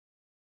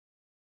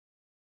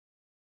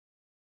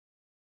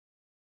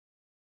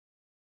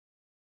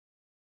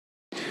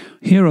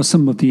Here are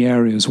some of the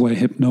areas where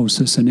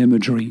hypnosis and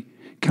imagery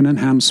can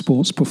enhance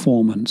sports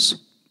performance.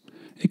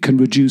 It can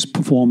reduce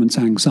performance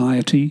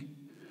anxiety,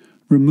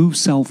 remove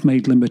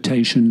self-made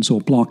limitations or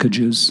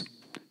blockages,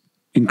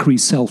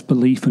 increase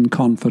self-belief and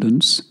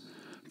confidence,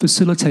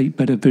 facilitate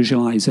better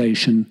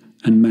visualization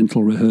and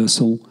mental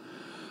rehearsal,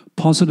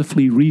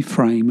 positively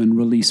reframe and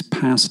release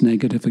past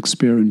negative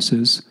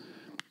experiences,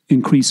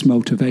 increase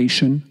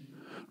motivation,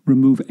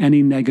 remove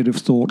any negative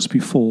thoughts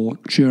before,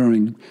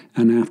 during,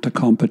 and after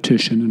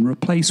competition and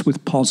replace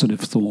with positive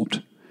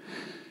thought.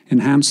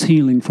 Enhance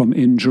healing from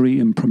injury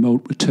and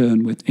promote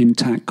return with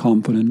intact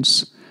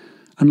confidence.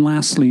 And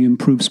lastly,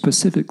 improve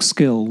specific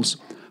skills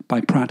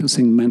by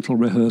practicing mental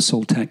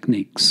rehearsal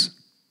techniques.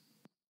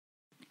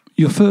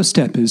 Your first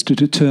step is to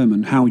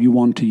determine how you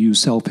want to use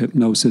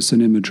self-hypnosis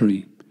and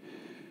imagery.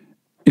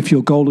 If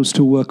your goal is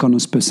to work on a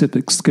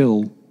specific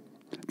skill,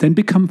 then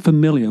become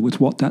familiar with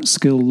what that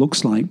skill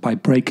looks like by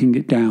breaking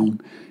it down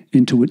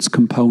into its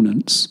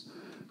components.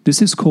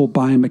 This is called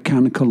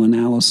biomechanical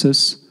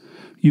analysis.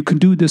 You can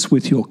do this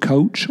with your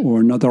coach or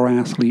another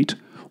athlete,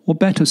 or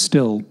better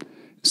still,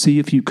 see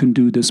if you can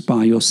do this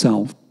by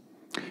yourself.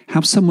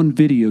 Have someone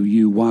video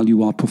you while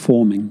you are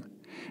performing,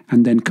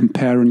 and then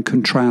compare and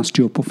contrast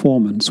your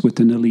performance with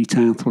an elite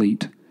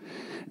athlete.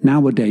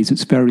 Nowadays,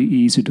 it's very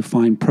easy to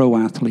find pro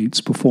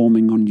athletes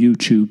performing on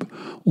YouTube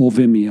or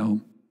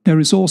Vimeo. There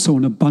is also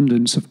an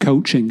abundance of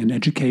coaching and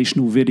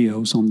educational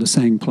videos on the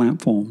same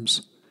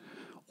platforms.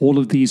 All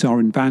of these are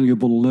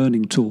invaluable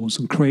learning tools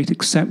and create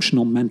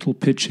exceptional mental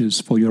pictures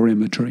for your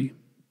imagery.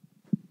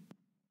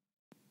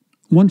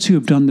 Once you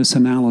have done this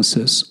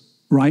analysis,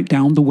 write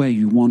down the way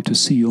you want to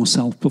see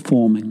yourself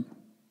performing.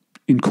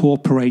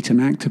 Incorporate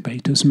and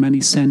activate as many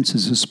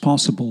senses as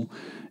possible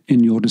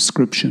in your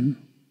description.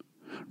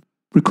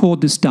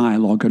 Record this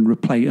dialogue and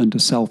replay under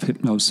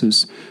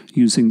self-hypnosis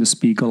using the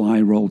Spiegel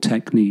eye roll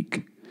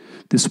technique.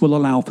 This will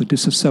allow for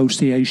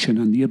disassociation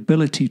and the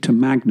ability to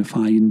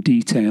magnify in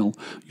detail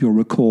your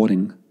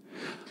recording.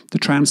 The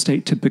trance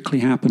state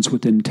typically happens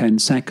within 10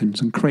 seconds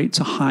and creates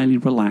a highly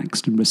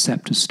relaxed and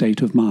receptive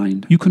state of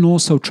mind. You can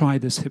also try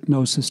this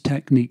hypnosis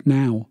technique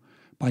now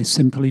by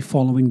simply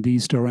following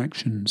these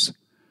directions.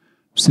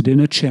 Sit in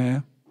a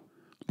chair,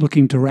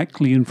 looking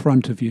directly in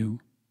front of you.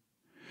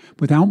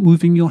 Without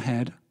moving your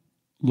head,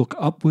 look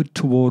upward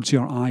towards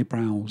your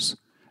eyebrows.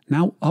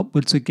 Now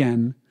upwards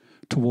again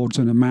towards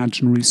an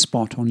imaginary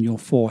spot on your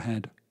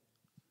forehead.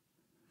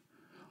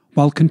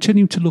 While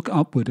continuing to look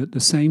upward at the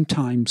same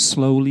time,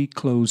 slowly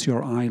close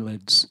your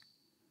eyelids.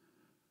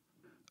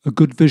 A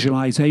good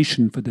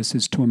visualization for this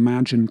is to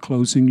imagine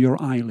closing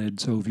your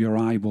eyelids over your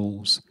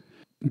eyeballs.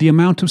 The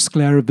amount of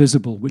sclera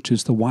visible, which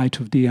is the white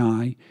of the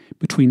eye,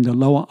 between the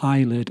lower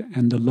eyelid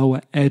and the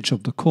lower edge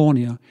of the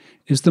cornea,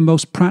 is the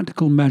most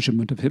practical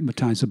measurement of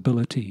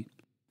hypnotizability.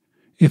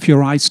 If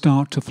your eyes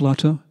start to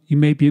flutter, you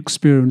may be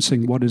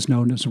experiencing what is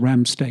known as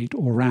REM state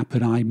or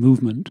rapid eye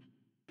movement.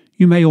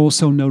 You may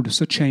also notice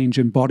a change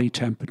in body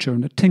temperature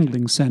and a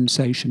tingling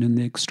sensation in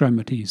the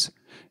extremities.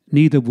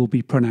 Neither will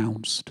be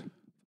pronounced.